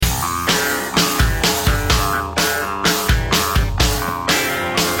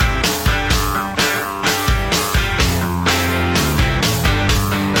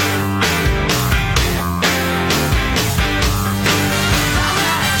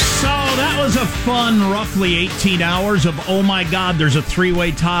was a fun, roughly 18 hours of, oh my God, there's a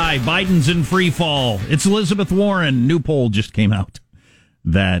three-way tie. Biden's in free fall. It's Elizabeth Warren. New poll just came out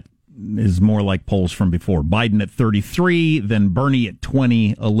that is more like polls from before. Biden at 33, then Bernie at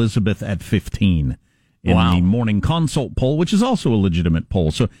 20, Elizabeth at 15 in the Morning Consult poll, which is also a legitimate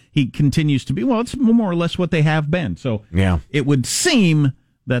poll. So he continues to be, well, it's more or less what they have been. So it would seem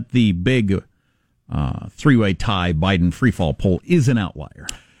that the big three-way tie Biden free fall poll is an outlier.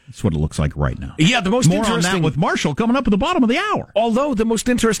 That's what it looks like right now. Yeah, the most more interesting... on that with Marshall coming up at the bottom of the hour. Although the most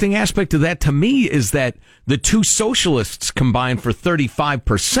interesting aspect of that to me is that the two socialists combined for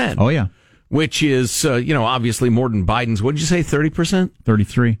 35%. Oh, yeah. Which is, obviously more than Biden's. What did you say, 30%?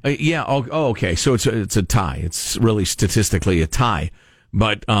 33. Okay. So it's a tie. It's really statistically a tie.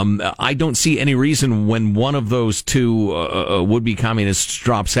 But I don't see any reason when one of those two would-be communists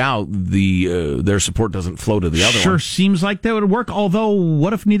drops out, their support doesn't flow to the other one. Sure seems like that would work, although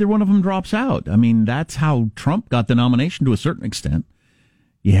what if neither one of them drops out? I mean, that's how Trump got the nomination to a certain extent.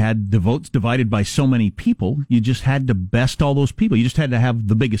 You had the votes divided by so many people, you just had to best all those people. You just had to have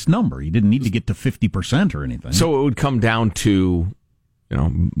the biggest number. You didn't need to get to 50% or anything. So it would come down to,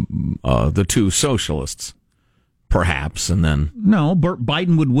 the two socialists. Perhaps, and then no,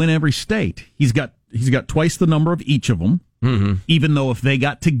 Biden would win every state. He's got twice the number of each of them. Mm-hmm. Even though if they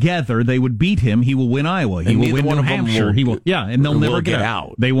got together, they would beat him. He will win Iowa. He will win New Hampshire. And they'll never get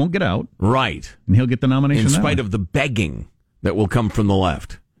out. They won't get out. Right, and he'll get the nomination in spite of the begging that will come from the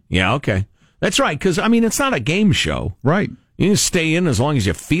left. Yeah, okay, that's right. Because it's not a game show, right? You can stay in as long as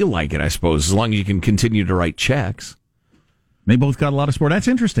you feel like it, I suppose, as long as you can continue to write checks. They both got a lot of support. That's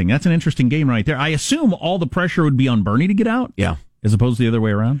interesting. That's an interesting game right there. I assume all the pressure would be on Bernie to get out. Yeah. As opposed to the other way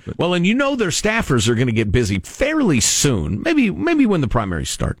around. But. Well, and their staffers are going to get busy fairly soon. Maybe when the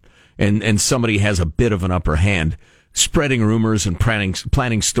primaries start and somebody has a bit of an upper hand, spreading rumors and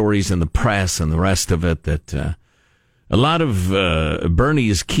planning stories in the press and the rest of it that a lot of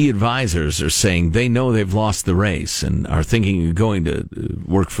Bernie's key advisors are saying they know they've lost the race and are thinking of going to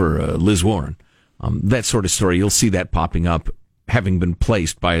work for Liz Warren. That sort of story, you'll see that popping up, having been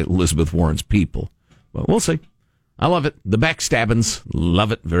placed by Elizabeth Warren's people. Well, we'll see. I love it. The backstabbings,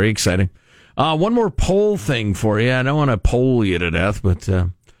 love it. Very exciting. One more poll thing for you. I don't want to poll you to death, but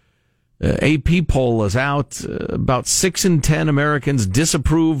AP poll is out. About 6 in 10 Americans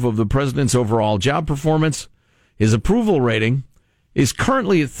disapprove of the president's overall job performance. His approval rating is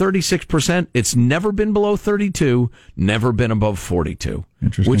currently at 36%. It's never been below 32, never been above 42,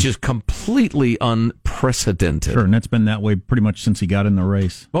 which is completely unprecedented. Sure, and that's been that way pretty much since he got in the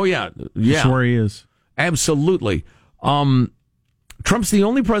race. Oh, yeah. That's where he is. Absolutely. Trump's the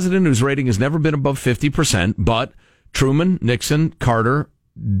only president whose rating has never been above 50%, but Truman, Nixon, Carter,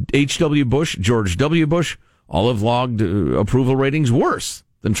 H.W. Bush, George W. Bush, all have logged approval ratings worse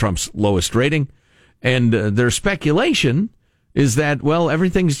than Trump's lowest rating. And their speculation is that,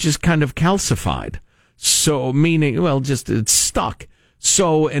 everything's just kind of calcified. So, meaning, it's stuck.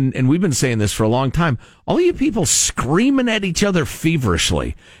 So, and we've been saying this for a long time, all you people screaming at each other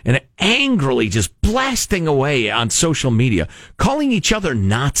feverishly and angrily just blasting away on social media, calling each other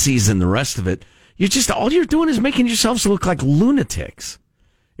Nazis and the rest of it, all you're doing is making yourselves look like lunatics.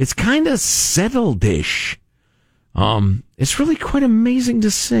 It's kind of settled-ish. It's really quite amazing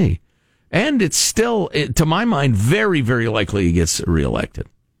to see. And it's still, to my mind, very, very likely he gets reelected.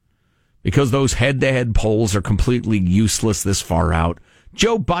 Because those head-to-head polls are completely useless this far out.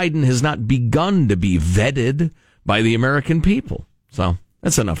 Joe Biden has not begun to be vetted by the American people. So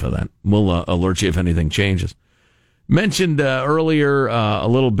that's enough of that. We'll alert you if anything changes. Mentioned earlier a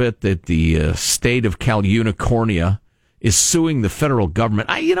little bit that the state of Cal Unicornia is suing the federal government.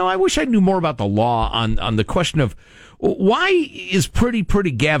 I wish I knew more about the law on the question of why is pretty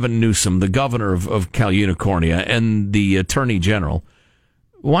Gavin Newsom, the governor of Cal Unicornia, and the attorney general,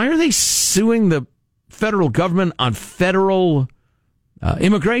 why are they suing the federal government on federal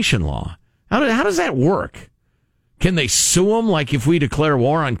immigration law? How does that work? Can they sue them like if we declare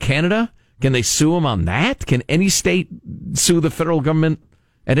war on Canada? Can they sue them on that? Can any state sue the federal government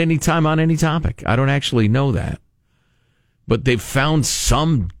at any time on any topic? I don't actually know that. But they've found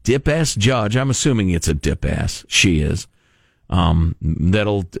some dip-ass judge, I'm assuming it's a dip-ass, she is,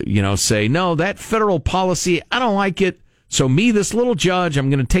 that'll, say, no, that federal policy, I don't like it. So me, this little judge, I'm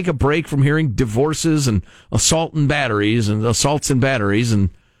going to take a break from hearing divorces and assaults and batteries and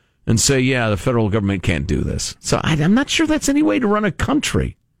say, yeah, the federal government can't do this. So I'm not sure that's any way to run a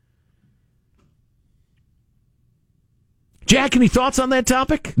country. Jack, any thoughts on that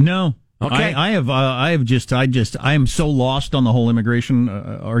topic? No. Okay. I am so lost on the whole immigration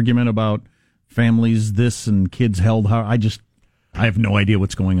argument about families, this and kids held. I have no idea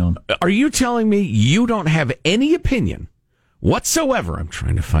what's going on. Are you telling me you don't have any opinion whatsoever? I'm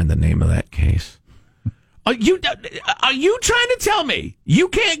trying to find the name of that case. Are you trying to tell me you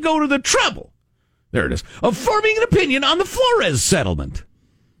can't go to the trouble, there it is, of forming an opinion on the Flores settlement?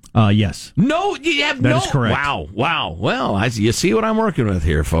 Yes. No, you have no. That is correct. Wow. Well, you see what I'm working with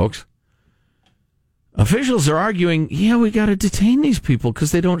here, folks. Officials are arguing, we got to detain these people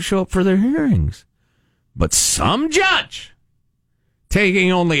because they don't show up for their hearings. But some judge,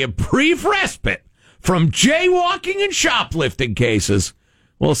 taking only a brief respite from jaywalking and shoplifting cases,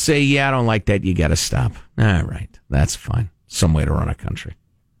 will say, I don't like that. You got to stop. All right. That's fine. Some way to run a country.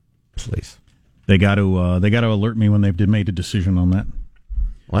 Please. They got to alert me when they've made a decision on that.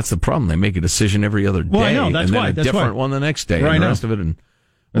 Well, that's the problem. They make a decision every other day. Well, I know. That's and then why. a different one the next day. Right, and the rest of it. And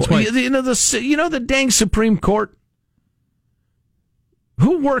that's why. The dang Supreme Court.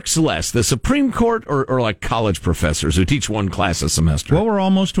 Who works less, the Supreme Court or like college professors who teach one class a semester? Well, we're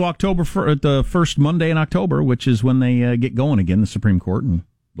almost to October, the first Monday in October, which is when they get going again, the Supreme Court, and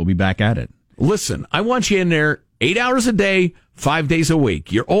we'll be back at it. Listen, I want you in there 8 hours a day, 5 days a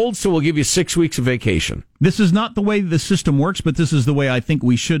week. You're old, so we'll give you 6 weeks of vacation. This is not the way the system works, but this is the way I think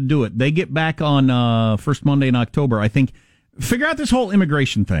we should do it. They get back on first Monday in October. I think, figure out this whole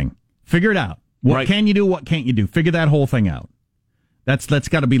immigration thing. Figure it out. What can you do? What can't you do? Figure that whole thing out. That's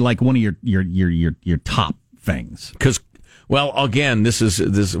got to be like one of your top things. Because, well, again, this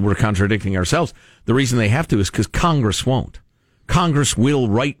is we're contradicting ourselves. The reason they have to is because Congress won't. Congress will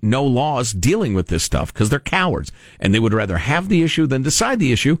write no laws dealing with this stuff because they're cowards, and they would rather have the issue than decide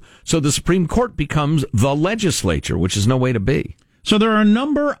the issue. So the Supreme Court becomes the legislature, which is no way to be. So there are a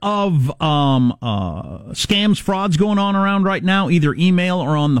number of scams, frauds going on around right now, either email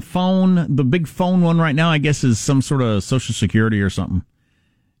or on the phone. The big phone one right now, I guess, is some sort of Social Security or something.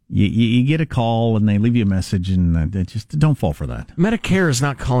 You get a call and they leave you a message, and just don't fall for that. Medicare is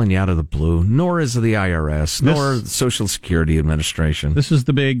not calling you out of the blue, nor is the IRS, nor the Social Security Administration. This is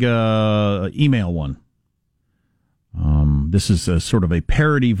the big email one. This is sort of a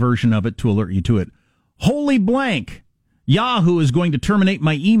parody version of it to alert you to it. Holy blank! Yahoo is going to terminate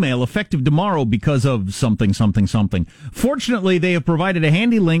my email effective tomorrow because of something. Fortunately, they have provided a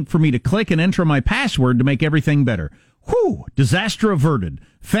handy link for me to click and enter my password to make everything better. Whew! Disaster averted.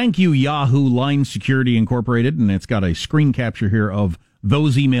 Thank you, Yahoo Line Security Incorporated. And it's got a screen capture here of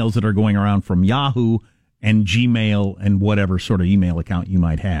those emails that are going around from Yahoo and Gmail and whatever sort of email account you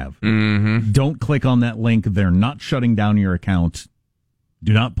might have. Mm-hmm. Don't click on that link. They're not shutting down your account.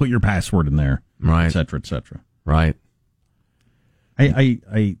 Do not put your password in there. Right. Et cetera, et cetera. Right.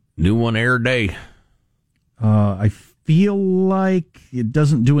 I new one every day. I feel like it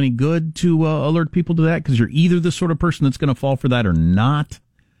doesn't do any good to alert people to that because you're either the sort of person that's going to fall for that or not.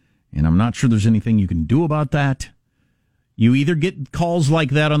 And I'm not sure there's anything you can do about that. You either get calls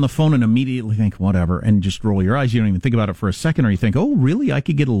like that on the phone and immediately think, whatever, and just roll your eyes. You don't even think about it for a second, or you think, oh, really? I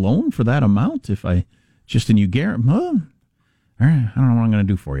could get a loan for that amount if I just, and you guarantee, well, all right, I don't know what I'm going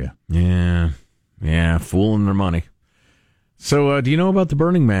to do for you. Yeah, fooling their money. So, do you know about the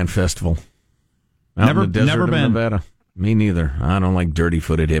Burning Man Festival? Never in the desert been. Of Nevada? Me neither. I don't like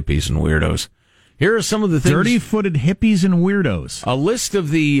dirty-footed hippies and weirdos. Here are some of the things... Dirty-footed hippies and weirdos. A list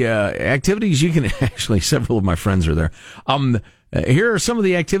of the activities you can... Actually, several of my friends are there. Here are some of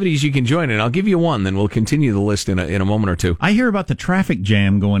the activities you can join in. I'll give you one, then we'll continue the list in a moment or two. I hear about the traffic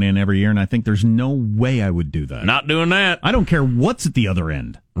jam going in every year, and I think there's no way I would do that. Not doing that. I don't care what's at the other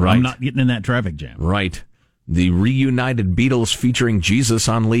end. Right. I'm not getting in that traffic jam. Right. The reunited Beatles featuring Jesus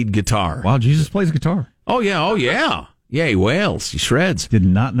on lead guitar. Wow, Jesus plays guitar. Oh, yeah. Yeah, he wails. He shreds. Did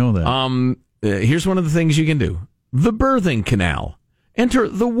not know that. Here's one of the things you can do. The birthing canal. Enter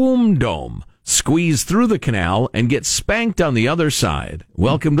the womb dome. Squeeze through the canal and get spanked on the other side.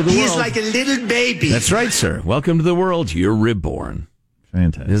 Welcome to the world. He's like a little baby. That's right, sir. Welcome to the world. You're reborn.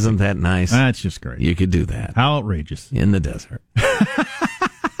 Fantastic. Isn't that nice? That's just great. You could do that. How outrageous. In the desert.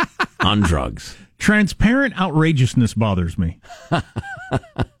 On drugs. Transparent outrageousness bothers me.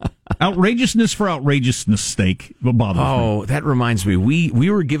 Outrageousness for outrageousness sake bothers me. Oh, that reminds me.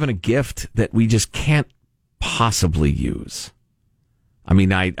 We were given a gift that we just can't possibly use. I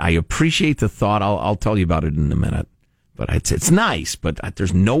mean, I appreciate the thought. I'll tell you about it in a minute. But it's nice, but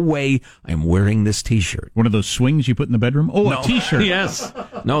there's no way I'm wearing this T-shirt. One of those swings you put in the bedroom? Oh, no. A T-shirt. Yes.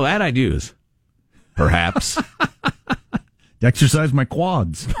 No, that I'd use. Perhaps. To exercise my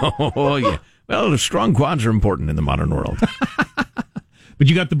quads. Oh, yeah. Well, strong quads are important in the modern world. But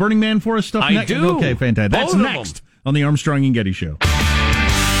you got the Burning Man for us stuff I next? do. Okay, fantastic. That's Both next on the Armstrong and Getty Show.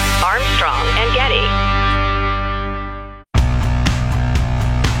 Armstrong and Getty.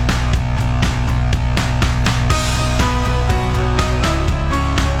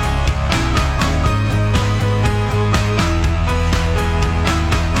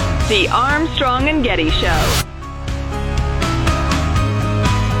 The Armstrong and Getty Show.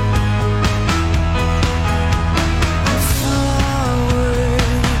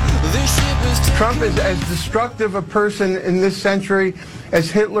 Trump is as destructive a person in this century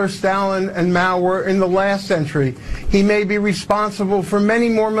as Hitler, Stalin, and Mao were in the last century. He may be responsible for many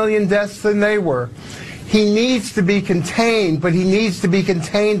more million deaths than they were. He needs to be contained, but he needs to be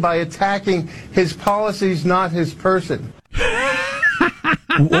contained by attacking his policies, not his person.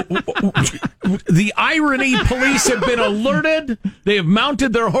 The irony police have been alerted. They have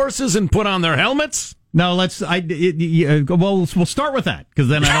mounted their horses and put on their helmets. No, we'll start with that, because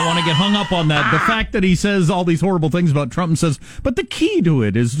then I don't want to get hung up on that. The fact that he says all these horrible things about Trump and says, but the key to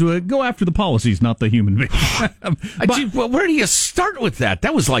it is to go after the policies, not the human being. Where do you start with that?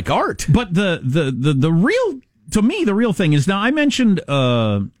 That was like art. But the real, to me, the real thing is, now I mentioned,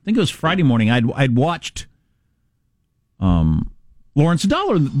 I think it was Friday morning, I'd watched Lawrence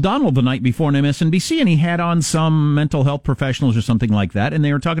Donald the night before on MSNBC, and he had on some mental health professionals or something like that, and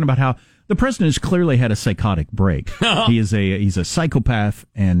they were talking about how the president has clearly had a psychotic break. He's a psychopath,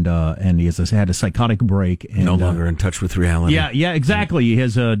 and he has had a psychotic break. And, no longer in touch with reality. Yeah, exactly. He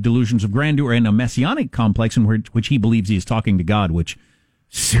has delusions of grandeur and a messianic complex in which he believes he is talking to God. Which,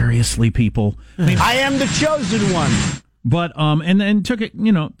 seriously, people, I am the chosen one. But and then took it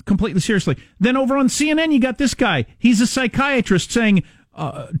completely seriously. Then over on CNN, you got this guy. He's a psychiatrist saying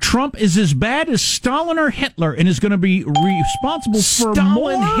Trump is as bad as Stalin or Hitler and is going to be responsible for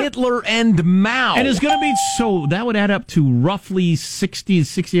Stalin, more. Hitler, and Mao. And is going to be, so that would add up to roughly 60,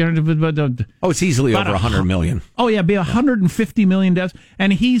 100. It's easily over 100 million. Oh yeah, be 150 million deaths.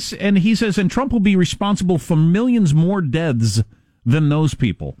 And he says, and Trump will be responsible for millions more deaths than those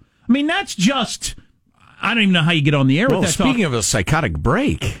people. I mean, that's just, I don't even know how you get on the air with that talk. Speaking of a psychotic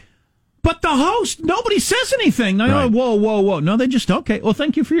break. But the host, nobody says anything. They Right. Whoa. No, they just, okay, well,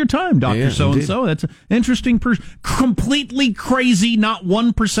 thank you for your time, Dr. So-and-so. That's an interesting person. Completely crazy. Not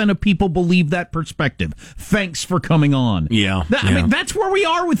 1% of people believe that perspective. Thanks for coming on. Yeah. I mean, that's where we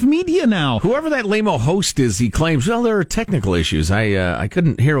are with media now. Whoever that lame-o host is, he claims, well, there are technical issues. I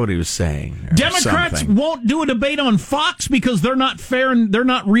couldn't hear what he was saying. Democrats won't do a debate on Fox because they're not fair and they're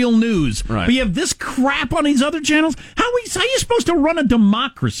not real news. Right. But you have this crap on these other channels. How are you supposed to run a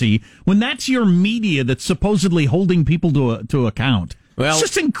democracy when that's your media that's supposedly holding people to account? Well, it's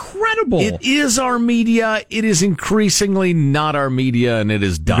just incredible. It is our media. It is increasingly not our media, and it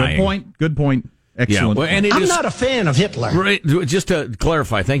is dying. Good point. Excellent. Yeah, and I'm not a fan of Hitler. Right, just to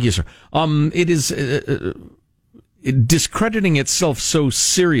clarify, thank you, sir. It is discrediting itself so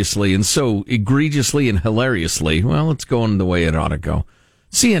seriously and so egregiously and hilariously. Well, it's going the way it ought to go.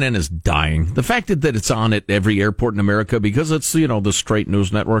 CNN is dying. The fact that it's on at every airport in America because it's, the straight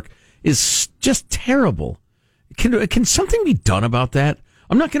news network is just terrible. Can something be done about that?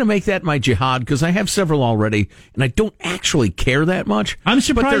 I'm not going to make that my jihad because I have several already, and I don't actually care that much. I'm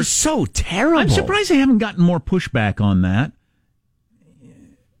surprised, but they're so terrible. I'm surprised I haven't gotten more pushback on that.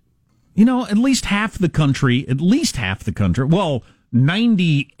 At least half the country, well,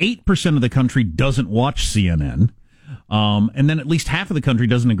 98% of the country doesn't watch CNN. And then at least half of the country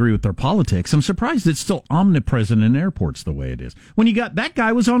doesn't agree with their politics. I'm surprised it's still omnipresent in airports the way it is. When you got that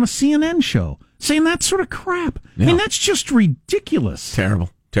guy was on a CNN show saying that sort of crap. Yeah. I mean, that's just ridiculous. Terrible.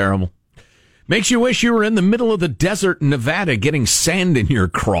 Makes you wish you were in the middle of the desert in Nevada getting sand in your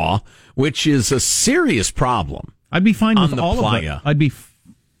craw, which is a serious problem. I'd be fine with all of that. I'd be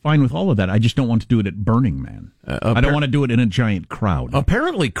fine with all of that. I just don't want to do it at Burning Man. I don't want to do it in a giant crowd.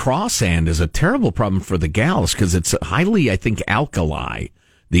 Apparently, craw sand is a terrible problem for the gals because it's highly, I think, alkali.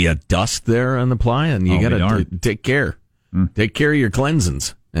 The dust there on the ply, and you got to take care. Take care of your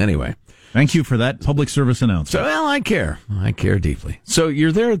cleansings. Anyway. Thank you for that public service announcement. So, well, I care. I care deeply. So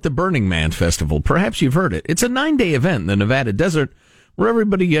you're there at the Burning Man Festival. Perhaps you've heard it. It's a 9-day event in the Nevada desert where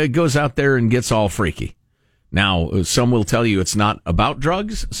everybody goes out there and gets all freaky. Now, some will tell you it's not about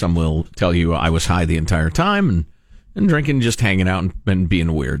drugs. Some will tell you I was high the entire time and drinking, just hanging out and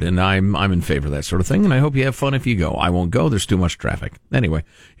being weird. And I'm in favor of that sort of thing. And I hope you have fun if you go. I won't go. There's too much traffic. Anyway,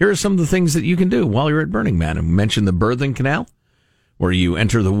 here are some of the things that you can do while you're at Burning Man. I mentioned the birthing canal, where you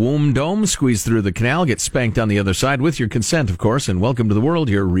enter the womb dome, squeeze through the canal, get spanked on the other side with your consent, of course, and welcome to the world.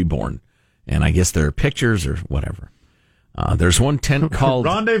 You're reborn. And I guess there are pictures or whatever. There's one tent called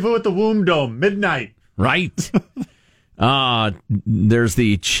Rendezvous at the Womb Dome, midnight. Right. There's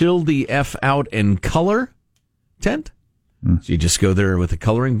the Chill the F Out and Color tent. So you just go there with a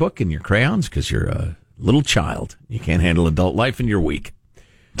coloring book and your crayons because you're a little child. You can't handle adult life and you're weak.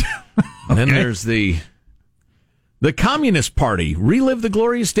 And then there's the Communist Party. Relive the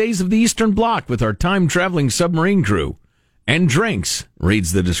glorious days of the Eastern Bloc with our time-traveling submarine crew. and drinks,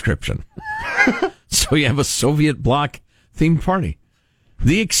 reads the description. So you have a Soviet bloc themed party.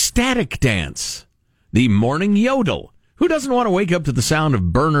 The ecstatic dance. The morning yodel. Who doesn't want to wake up to the sound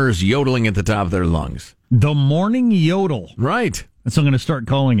of burners yodeling at the top of their lungs? The morning yodel. Right. That's what I'm going to start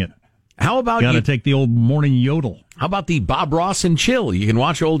calling it. How about Got to take the old morning yodel. How about the Bob Ross and Chill? You can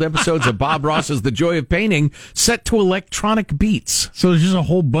watch old episodes of Bob Ross's The Joy of Painting set to electronic beats. So there's just a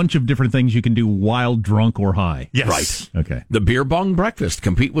whole bunch of different things you can do while drunk or high. Yes. Right. Okay. The Beer Bong Breakfast.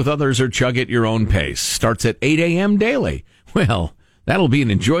 Compete with others or chug at your own pace. Starts at 8 a.m. daily. Well, that'll be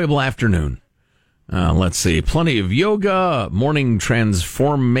an enjoyable afternoon. Let's see. Plenty of yoga, morning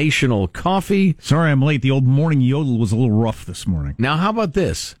transformational coffee. Sorry I'm late. The old morning yodel was a little rough this morning. Now, how about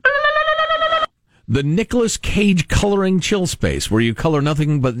this? The Nicolas Cage coloring chill space, where you color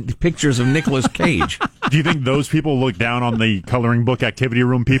nothing but pictures of Nicolas Cage. Do you think those people look down on the coloring book activity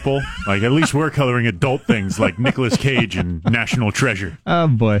room people? Like, at least we're coloring adult things like Nicolas Cage and National Treasure. Oh,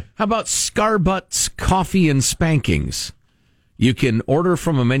 boy. How about Scarbutts Coffee and Spankings? You can order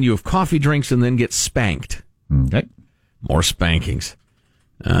from a menu of coffee drinks and then get spanked. Okay. More spankings.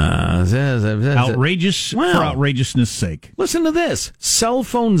 Outrageous Wow. for outrageousness' sake. Listen to this. Cell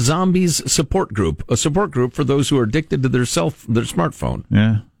Phone Zombies Support Group. A support group for those who are addicted to their smartphone.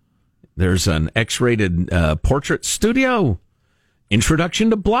 Yeah. There's an X-rated portrait studio. Introduction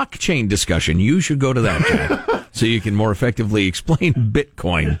to blockchain discussion. You should go to that, Jack, so you can more effectively explain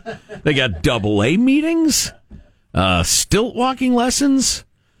Bitcoin. They got AA meetings, stilt walking lessons,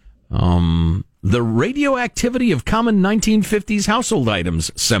 the radioactivity of common 1950s household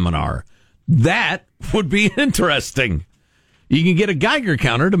items seminar. That would be interesting. You can get a Geiger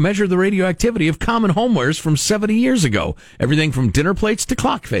counter to measure the radioactivity of common homewares from 70 years ago. Everything from dinner plates to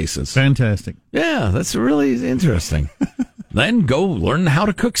clock faces. Fantastic. Yeah, that's really interesting. Then go learn how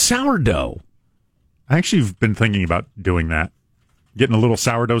to cook sourdough. I actually have been thinking about doing that. Getting a little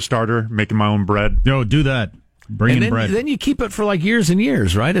sourdough starter, making my own bread. Yo, do that. Bring in bread. Then you keep it for like years and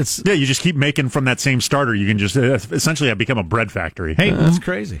years, right? Yeah, you just keep making from that same starter. You can just essentially have become a bread factory. Hey, That's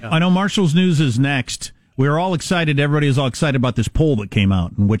crazy. I know Marshall's News is next. We were all excited. Everybody was all excited about this poll that came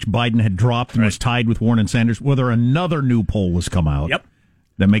out in which Biden had dropped and was tied with Warren and Sanders. Whether another new poll has come out. Yep.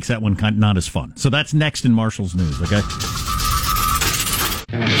 That makes that one kind of not as fun. So that's next in Marshall's News, okay?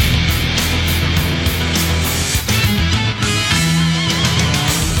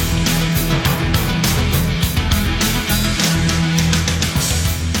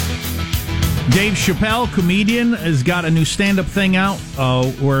 Dave Chappelle, comedian, has got a new stand-up thing out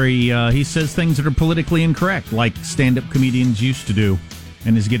where he says things that are politically incorrect, like stand-up comedians used to do,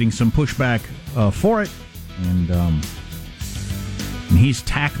 and is getting some pushback for it. And he's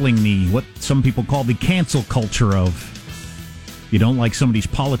tackling what some people call the cancel culture of, if you don't like somebody's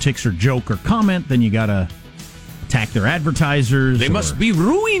politics or joke or comment, then you got to attack their advertisers. They must be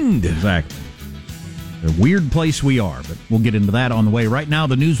ruined. Exactly. A weird place we are, but we'll get into that on the way. Right now,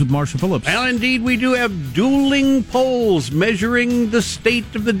 the news with Marshall Phillips. Well, indeed, we do have dueling polls measuring the state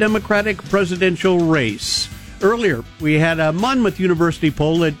of the Democratic presidential race. Earlier, we had a Monmouth University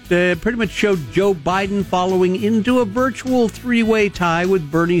poll that pretty much showed Joe Biden following into a virtual three-way tie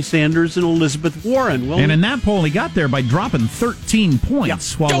with Bernie Sanders and Elizabeth Warren. Well, And in that poll, he got there by dropping 13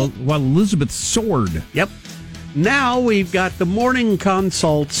 points while Elizabeth soared. Yep. Now we've got the Morning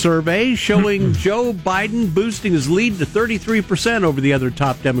Consult survey showing Joe Biden boosting his lead to 33% over the other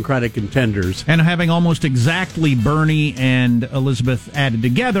top Democratic contenders. And having almost exactly Bernie and Elizabeth added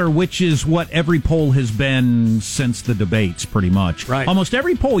together, which is what every poll has been since the debates, pretty much. Right. Almost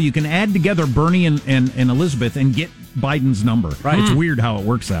every poll, you can add together Bernie and Elizabeth and get Biden's number. Right. It's weird how it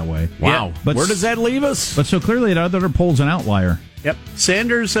works that way. Wow. Yeah. But where does that leave us? But so clearly, the other poll's an outlier. Yep.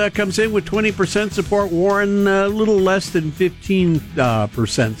 Sanders comes in with 20% support. Warren a little less than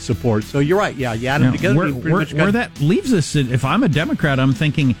 15% support. So you're right. Yeah, you add them together. you pretty much got- Where that leaves us, if I'm a Democrat, I'm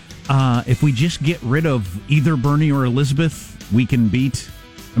thinking if we just get rid of either Bernie or Elizabeth, we can beat.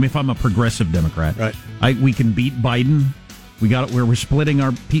 I mean, if I'm a progressive Democrat, right, we can beat Biden. We're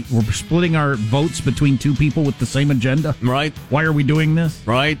splitting our votes between two people with the same agenda. Right. Why are we doing this?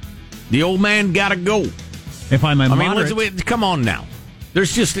 Right. The old man got to go. If I'm a moderate, come on now.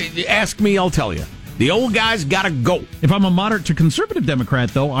 There's just, ask me, I'll tell you. The old guy's got to go. If I'm a moderate to conservative Democrat,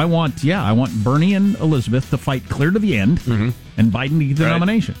 though, I want Bernie and Elizabeth to fight clear to the end, and Biden to get the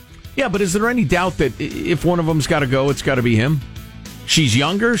nomination. Yeah, but is there any doubt that if one of them's got to go, it's got to be him? She's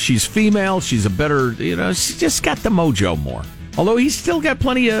younger, she's female, she's a better, she's just got the mojo more. Although he's still got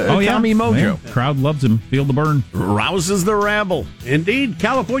plenty of Tommy mojo. Yeah. Crowd loves him. Feel the burn. Rouses the rabble. Indeed.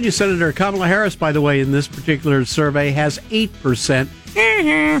 California Senator Kamala Harris, by the way, in this particular survey, has 8%.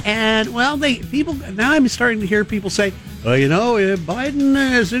 And, well, now I'm starting to hear people say, if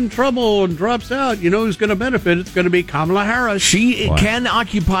Biden is in trouble and drops out, who's going to benefit? It's going to be Kamala Harris. She can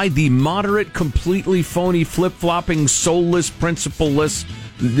occupy the moderate, completely phony, flip-flopping, soulless, principle-less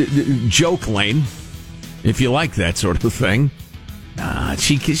joke lane, if you like that sort of thing.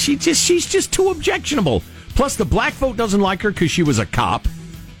 She's just too objectionable. Plus, the black vote doesn't like her because she was a cop.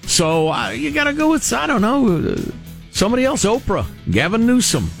 So you got to go with, I don't know, somebody else. Oprah, Gavin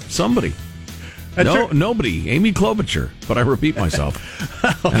Newsom, somebody. Nobody. Amy Klobuchar. But I repeat myself.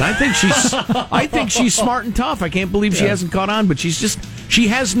 And I think she's smart and tough. I can't believe she hasn't caught on. But she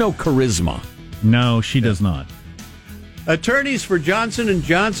has no charisma. No, she does not. Attorneys for Johnson &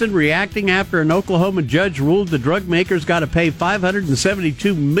 Johnson reacting after an Oklahoma judge ruled the drug makers got to pay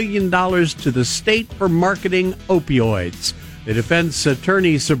 $572 million to the state for marketing opioids. The defense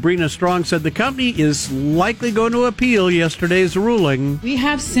attorney, Sabrina Strong, said the company is likely going to appeal yesterday's ruling. We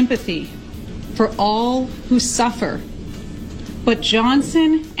have sympathy for all who suffer, but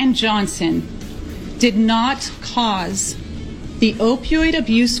Johnson & Johnson did not cause the opioid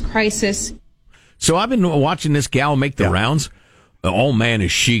abuse crisis. So I've been watching this gal make the rounds. Oh, man,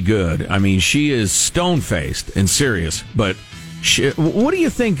 is she good. I mean, she is stone-faced and serious. But what do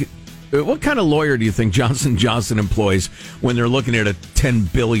you think, what kind of lawyer do you think Johnson & Johnson employs when they're looking at a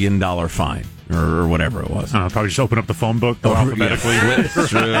 $10 billion fine? Or whatever it was. Probably just open up the phone book, go alphabetically. Flip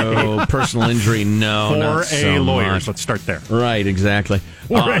through, personal injury, no. For A lawyers, let's start there. Right, exactly.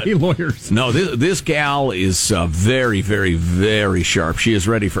 For A lawyers. No, this gal is very, very, very sharp. She is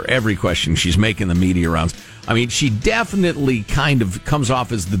ready for every question. She's making the media rounds. I mean, she definitely kind of comes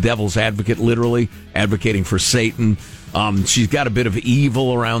off as the devil's advocate, literally advocating for Satan. She's got a bit of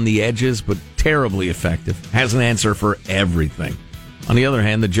evil around the edges, but terribly effective. Has an answer for everything. On the other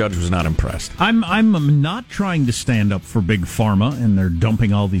hand, the judge was not impressed. I'm not trying to stand up for Big Pharma, and they're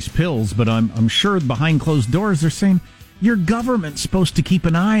dumping all these pills, but I'm sure behind closed doors they're saying, your government's supposed to keep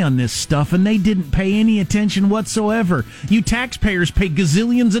an eye on this stuff, and they didn't pay any attention whatsoever. You taxpayers pay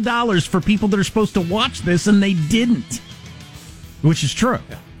gazillions of dollars for people that are supposed to watch this, and they didn't. Which is true.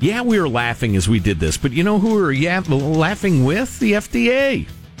 Yeah, we were laughing as we did this, but you know who we were laughing with? The FDA.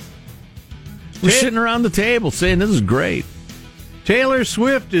 We're sitting around the table saying, this is great. Taylor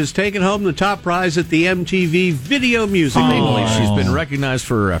Swift is taking home the top prize at the MTV Video Music Awards. She's been recognized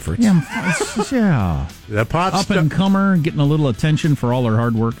for her efforts. Yeah. The pop up and comer, getting a little attention for all her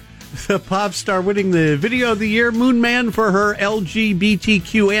hard work. The pop star winning the Video of the Year, Moon Man, for her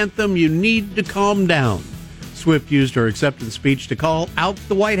LGBTQ anthem, You Need to Calm Down. Swift used her acceptance speech to call out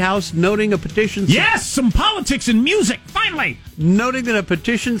the White House, noting a petition... Yes, some politics and music, finally! Noting that a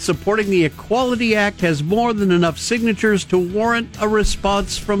petition supporting the Equality Act has more than enough signatures to warrant a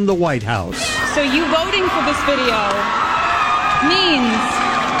response from the White House. So you voting for this video means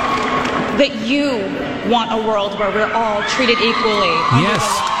that you want a world where we're all treated equally. Yes,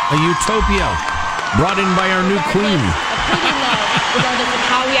 a utopia brought in by our new queen. Regardless of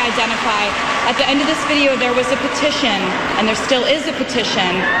how we identify. At the end of this video, there was a petition, and there still is a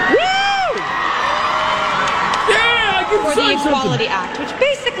petition. Woo! Yeah, for the Equality Act, which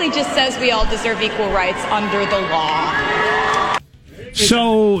basically just says we all deserve equal rights under the law.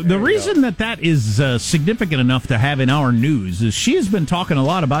 So the reason that is significant enough to have in our news is she has been talking a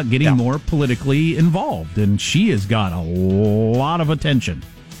lot about getting more politically involved, and she has got a lot of attention.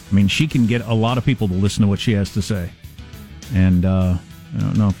 I mean, she can get a lot of people to listen to what she has to say. And I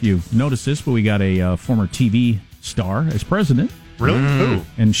don't know if you've noticed this, but we got a former TV star as president. Really? Who?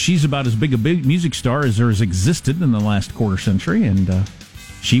 And she's about as big a music star as there has existed in the last quarter century, and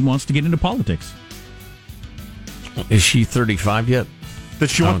she wants to get into politics. Is she 35 yet? I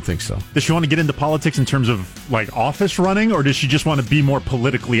don't think so. Does she want to get into politics in terms of like office running, or does she just want to be more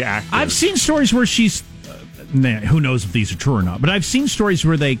politically active? I've seen stories where she's... who knows if these are true or not, but I've seen stories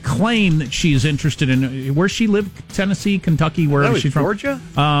where they claim that she is interested in where she lived, Tennessee, Kentucky, wherever she's from. Georgia?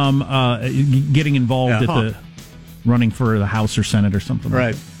 Getting involved at the running for the House or Senate or something.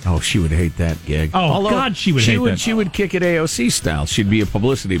 Right. Like Oh, she would hate that gig. Oh, God, she would hate that. She would kick it AOC style. She'd be a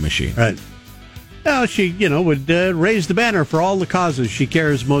publicity machine. Right. Now, she, would raise the banner for all the causes she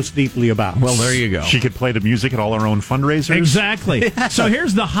cares most deeply about. Well, there you go. She could play the music at all her own fundraisers. Exactly. So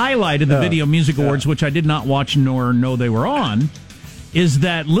here's the highlight of the Video Music Awards, which I did not watch nor know they were on, is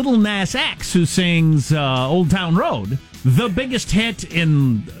that Lil Nas X, who sings Old Town Road, the biggest hit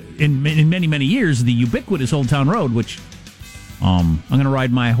in many, many years, the ubiquitous Old Town Road, which I'm going to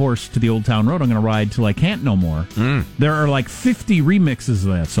ride my horse to the Old Town Road. I'm going to ride till I can't no more. There are like 50 remixes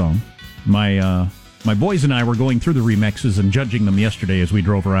of that song. My boys and I were going through the remixes and judging them yesterday as we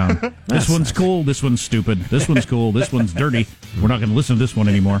drove around. This one's cool. This one's stupid. This one's cool. This one's dirty. We're not going to listen to this one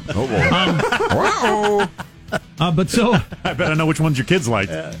anymore. But so I bet I know which ones your kids like.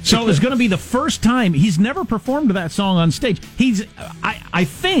 So it's going to be the first time he's never performed that song on stage. He's, I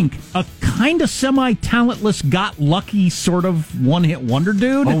think, a kind of semi-talentless, got lucky sort of one-hit wonder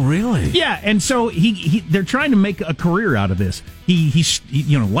dude. Oh, really? Yeah, and so they're trying to make a career out of this. He's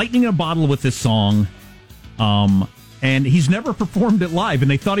lightning in a bottle with this song. And he's never performed it live, and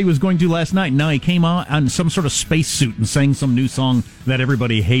they thought he was going to last night. Now he came out on some sort of spacesuit and sang some new song that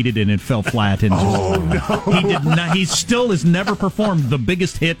everybody hated, and it fell flat. And he did not. He still has never performed the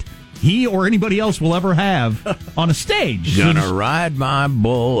biggest hit he or anybody else will ever have on a stage. Gonna ride my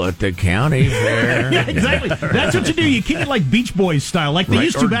bull at the county fair. Yeah, exactly. That's what you do. You keep it like Beach Boys style, like they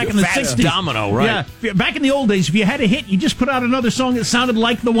used to back in the 60s. Domino, right? Yeah, back in the old days, if you had a hit, you just put out another song that sounded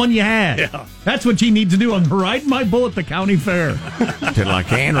like the one you had. Yeah. That's what you need to do on Ride My Bull at the county fair. Till I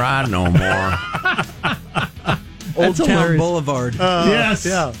can't ride no more. Old Town Boulevard. Yes.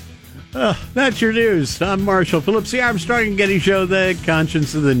 Yeah. That's your news. I'm Marshall Phillips, the Armstrong and Getty Show, the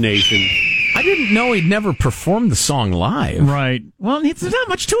conscience of the nation. I didn't know he'd never performed the song live. Right. Well, there's not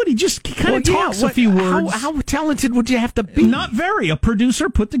much to it. He just kind of talks a few words. How talented would you have to be? Not very. A producer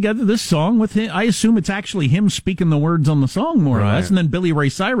put together this song with him. I assume it's actually him speaking the words on the song, more or less, and then Billy Ray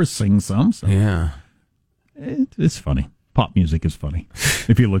Cyrus sings some. So. Yeah. It's funny. Pop music is funny,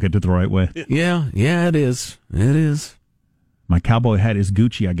 if you look at it the right way. Yeah, it is. It is. My cowboy hat is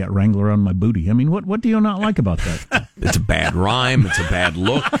Gucci. I got Wrangler on my booty. I mean, what do you not like about that? It's a bad rhyme. It's a bad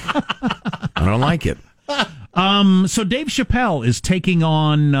look. I don't like it. So Dave Chappelle is taking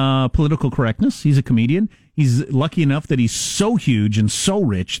on political correctness. He's a comedian. He's lucky enough that he's so huge and so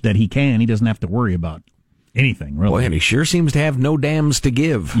rich that he doesn't have to worry about anything, really. Boy, and he sure seems to have no dams to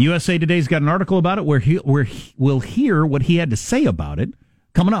give. USA Today's got an article about it where we'll hear what he had to say about it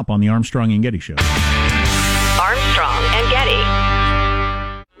coming up on the Armstrong and Getty Show. Armstrong and Getty.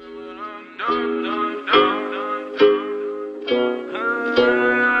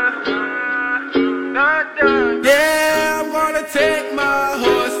 Yeah, I'm gonna take my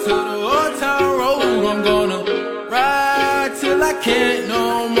horse to the old town road. I'm gonna ride till I can't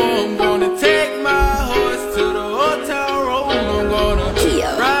no more. I'm gonna take my horse to the old town road. I'm gonna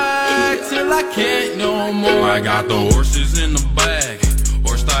ride till I can't no more. I got the horses in the bag,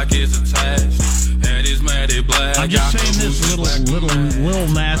 horse stock is attached. I'm just saying this, little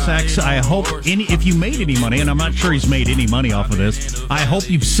Nas X. I hope if you made any money, and I'm not sure he's made any money off of this, I hope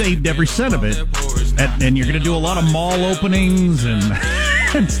you've saved every cent of it, and you're going to do a lot of mall openings and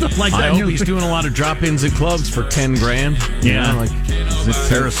stuff like that. I hope he's doing a lot of drop-ins at clubs for $10,000. Yeah, like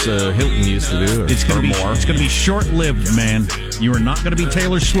Paris Hilton used to do. It's going to be short-lived, man. You are not going to be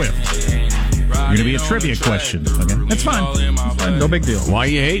Taylor Swift. You're going to be a trivia question. Okay, that's fine. No big deal. Why are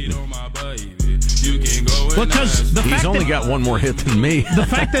you hating? Because he's only got one more hit than me. The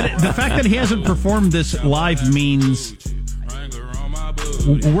fact that he hasn't performed this live means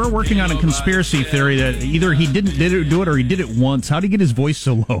we're working on a conspiracy theory that either he didn't do it or he did it once. How did he get his voice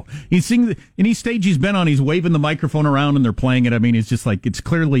so low? He's singing any stage he's been on. He's waving the microphone around and they're playing it. I mean, it's just like it's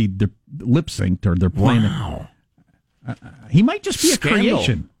clearly they're lip synced or they're playing it. He might just be a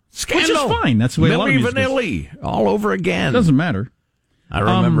creation, which is fine. That's the way a lot of music is. Vanilli all over again. It doesn't matter. I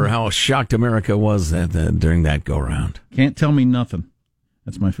remember how shocked America was during that go-round. Can't Tell Me Nothing.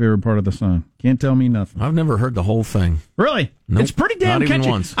 That's my favorite part of the song. Can't Tell Me Nothing. I've never heard the whole thing. Really? Nope, it's pretty damn not catchy.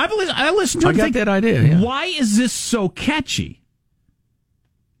 Even once. I listened to it. I got that idea. Yeah. Why is this so catchy?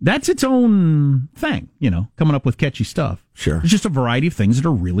 That's its own thing, coming up with catchy stuff. Sure. There's just a variety of things that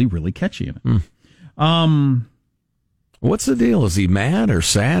are really, really catchy in it. What's the deal? Is he mad or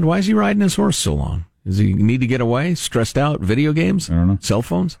sad? Why is he riding his horse so long? Does he need to get away? Stressed out? Video games? I don't know. Cell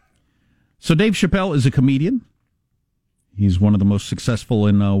phones? So Dave Chappelle is a comedian. He's one of the most successful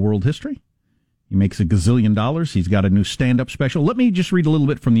in world history. He makes $1 gazillion. He's got a new stand-up special. Let me just read a little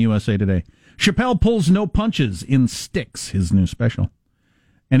bit from the USA Today. Chappelle pulls no punches in Sticks, his new special.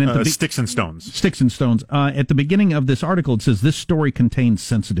 And at Sticks and Stones. Sticks and Stones. At the beginning of this article, it says, this story contains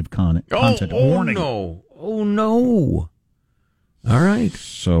sensitive content. Warning. Oh, no. All right.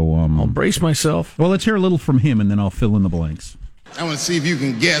 So I'll brace myself. Well, let's hear a little from him, and then I'll fill in the blanks. I want to see if you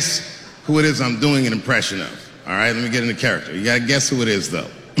can guess who it is I'm doing an impression of. All right, let me get into character. You got to guess who it is, though.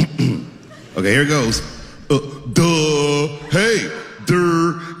 Okay, here goes. Hey,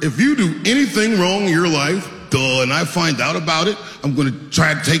 if you do anything wrong in your life, and I find out about it, I'm going to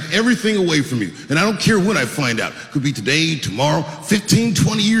try to take everything away from you. And I don't care when I find out. Could be today, tomorrow, 15,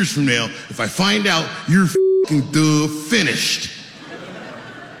 20 years from now. If I find out, you're finished.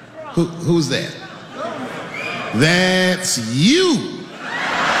 Who's that? That's you.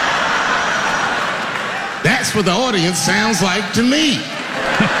 That's what the audience sounds like to me.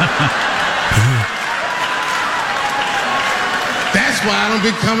 That's why I don't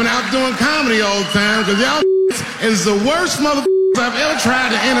be coming out doing comedy all the time, because y'all is the worst motherfuckers I've ever tried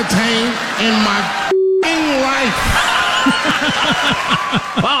to entertain in my life.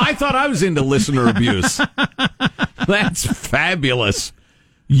 Wow, I thought I was into listener abuse. That's fabulous.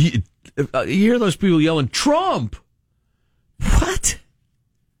 You hear those people yelling, Trump! What?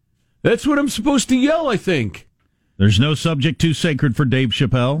 That's what I'm supposed to yell, I think. There's no subject too sacred for Dave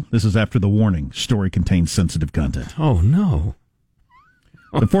Chappelle. This is after the warning. Story contains sensitive content. Oh, no.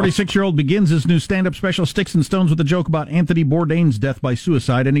 The 46-year-old begins his new stand-up special, Sticks and Stones, with a joke about Anthony Bourdain's death by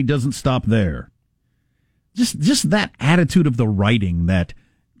suicide, and he doesn't stop there. Just that attitude of the writing, that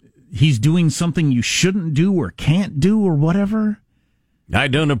he's doing something you shouldn't do or can't do or whatever. I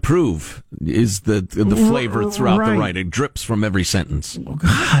don't approve is the flavor throughout right. the writing. Drips from every sentence. Oh,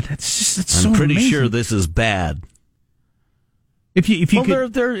 God, it's so I'm pretty amazing. sure this is bad. If you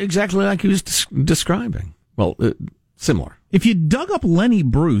they're exactly like he was describing. Well, similar. If you dug up Lenny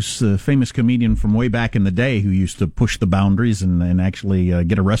Bruce, the famous comedian from way back in the day who used to push the boundaries and actually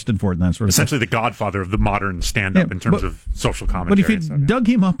get arrested for it and that sort of Essentially stuff. the godfather of the modern stand-up in terms of social commentary. But if you dug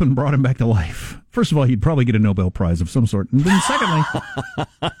him up and brought him back to life, first of all, he'd probably get a Nobel Prize of some sort. And then secondly,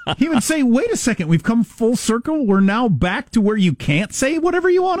 he would say, wait a second, we've come full circle. We're now back to where you can't say whatever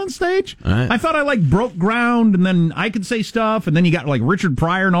you want on stage. Right. I thought I broke ground and then I could say stuff. And then you got Richard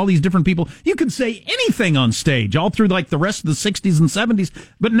Pryor and all these different people. You could say anything on stage all through the rest of the 60s and 70s.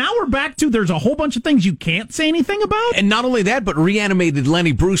 But now we're back to there's a whole bunch of things you can't say anything about. And not only that, but reanimated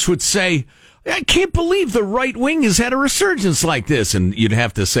Lenny Bruce would say, I can't believe the right wing has had a resurgence like this. And you'd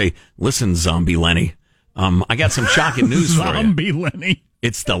have to say, listen, zombie Lenny, I got some shocking news for you. Zombie Lenny.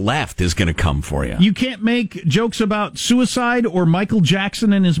 It's the left is going to come for you. You can't make jokes about suicide or Michael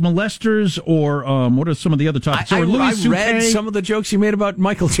Jackson and his molesters or what are some of the other topics? I Louis read some of the jokes you made about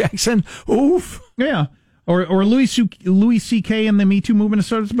Michael Jackson. Oof. Yeah. Or Louis C.K. and the Me Too movement,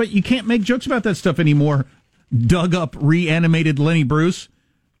 but you can't make jokes about that stuff anymore. Dug up, reanimated Lenny Bruce.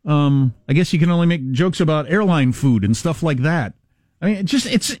 I guess you can only make jokes about airline food and stuff like that. I mean,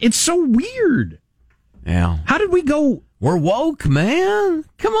 it's so weird. Yeah. How did we go? We're woke, man.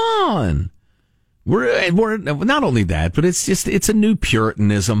 Come on. We're not only that, but it's a new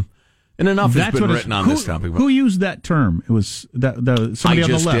Puritanism. And enough has been written on this topic. Who used that term? It was somebody on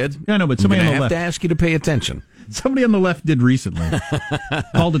the left. Did. Yeah, no, but somebody on the left. I have to ask you to pay attention. Somebody on the left did recently.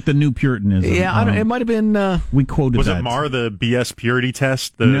 Called it the new Puritanism. Yeah, it might have been. We quoted was that. Was it Marr, the BS purity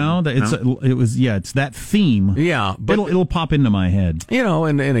test? It's that theme. Yeah, but it'll pop into my head.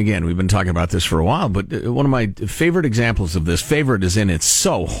 And again, we've been talking about this for a while, but one of my favorite examples of this, favorite is in it's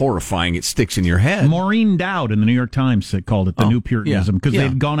so horrifying it sticks in your head. Maureen Dowd in the New York Times called it the new Puritanism because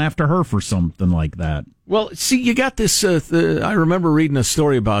they'd gone after her for something like that. Well, see, you got this. I remember reading a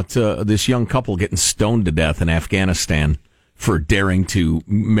story about this young couple getting stoned to death in Afghanistan for daring to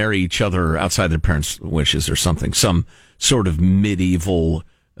marry each other outside their parents' wishes or something. Some sort of medieval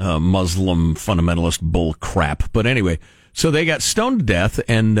Muslim fundamentalist bull crap. But anyway, so they got stoned to death,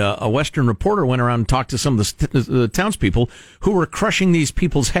 and a Western reporter went around and talked to some of the townspeople who were crushing these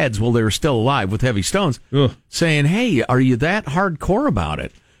people's heads while they were still alive with heavy stones, saying, hey, are you that hardcore about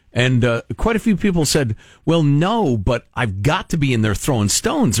it? And quite a few people said, well, no, but I've got to be in there throwing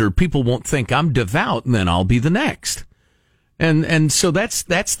stones or people won't think I'm devout and then I'll be the next. And so that's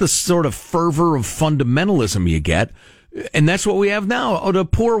the sort of fervor of fundamentalism you get. And that's what we have now. Oh, the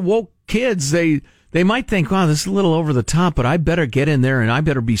poor woke kids, they might think, wow, this is a little over the top, but I better get in there and I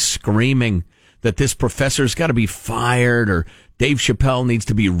better be screaming that this professor's got to be fired or Dave Chappelle needs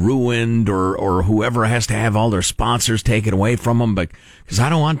to be ruined or whoever has to have all their sponsors taken away from them, but because I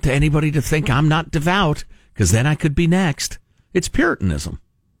don't want anybody to think I'm not devout because then I could be next. It's Puritanism.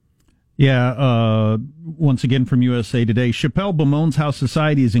 Yeah, once again from USA Today, Chappelle bemoans how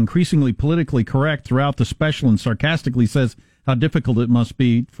society is increasingly politically correct throughout the special and sarcastically says how difficult it must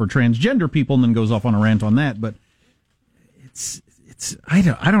be for transgender people and then goes off on a rant on that, but I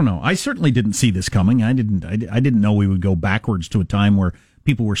don't know. I certainly didn't see this coming. I didn't know we would go backwards to a time where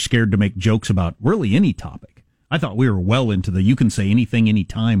people were scared to make jokes about really any topic. I thought we were well into the you can say anything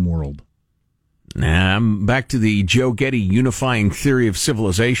anytime world. Nah, I'm back to the Joe Getty unifying theory of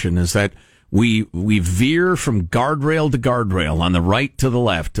civilization is that we veer from guardrail to guardrail, on the right to the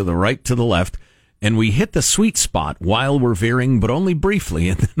left, to the right to the left, and we hit the sweet spot while we're veering, but only briefly,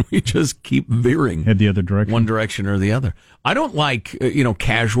 and then we just keep veering. Head the other direction. One direction or the other. I don't like,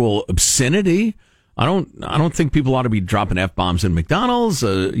 casual obscenity. I don't think people ought to be dropping F-bombs in McDonald's,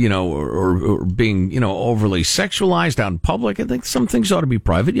 or being, overly sexualized out in public. I think some things ought to be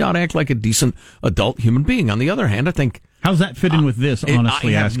private. You ought to act like a decent adult human being. On the other hand, I think... How's that fit in with this,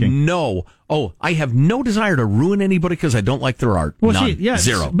 honestly asking? I have no desire to ruin anybody because I don't like their art. Well, None.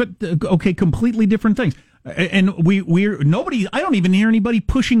 Zero. But, okay, completely different things. And we're nobody, I don't even hear anybody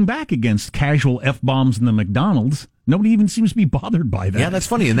pushing back against casual F-bombs in the McDonald's. Nobody even seems to be bothered by that. Yeah, that's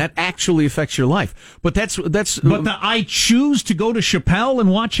funny, and that actually affects your life. But that's. But I choose to go to Chappelle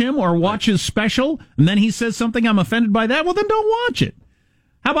and watch him or watch his special, and then he says something I'm offended by that. Well, then don't watch it.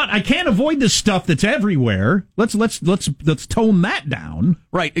 How about I can't avoid this stuff that's everywhere? Let's tone that down.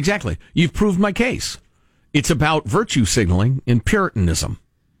 Right, exactly. You've proved my case. It's about virtue signaling and Puritanism.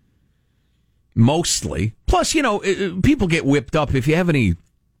 Mostly. Plus, people get whipped up. If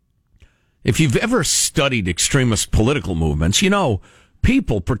you've ever studied extremist political movements,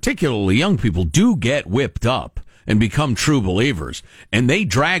 people, particularly young people, do get whipped up and become true believers. And they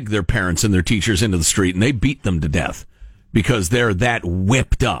drag their parents and their teachers into the street and they beat them to death because they're that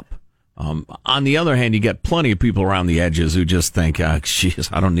whipped up. On the other hand, you get plenty of people around the edges who just think, I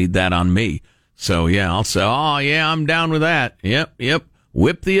don't need that on me. So, yeah, I'll say, I'm down with that. Yep.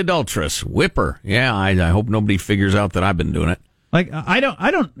 Whip the adulteress. Whip her. Yeah, I hope nobody figures out that I've been doing it. Like,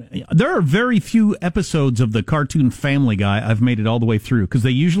 there are very few episodes of the cartoon Family Guy I've made it all the way through, because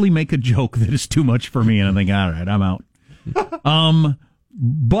they usually make a joke that is too much for me, and I think, all right, I'm out.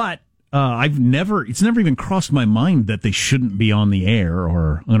 But it's never even crossed my mind that they shouldn't be on the air,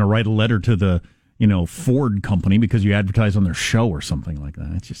 or I'm going to write a letter to the, Ford company because you advertise on their show or something like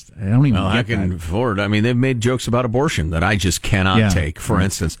that. It's just, I don't even get that. Ford, they've made jokes about abortion that I just cannot take. For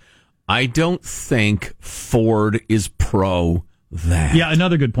instance, I don't think Ford is pro that. Yeah,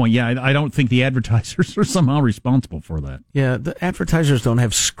 another good point. Yeah, I don't think the advertisers are somehow responsible for that. Yeah, the advertisers don't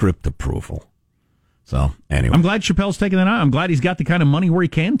have script approval. So, anyway. I'm glad Chappelle's taking that on. I'm glad he's got the kind of money where he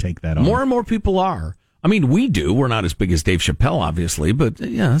can take that on. More and more people are. We do. We're not as big as Dave Chappelle, obviously, but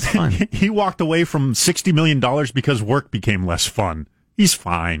yeah, that's fine. He walked away from $60 million because work became less fun. He's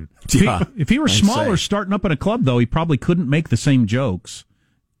fine. Yeah, if he were smaller, starting up in a club, though, he probably couldn't make the same jokes.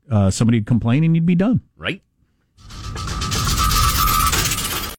 Somebody'd complain and you'd be done. Right.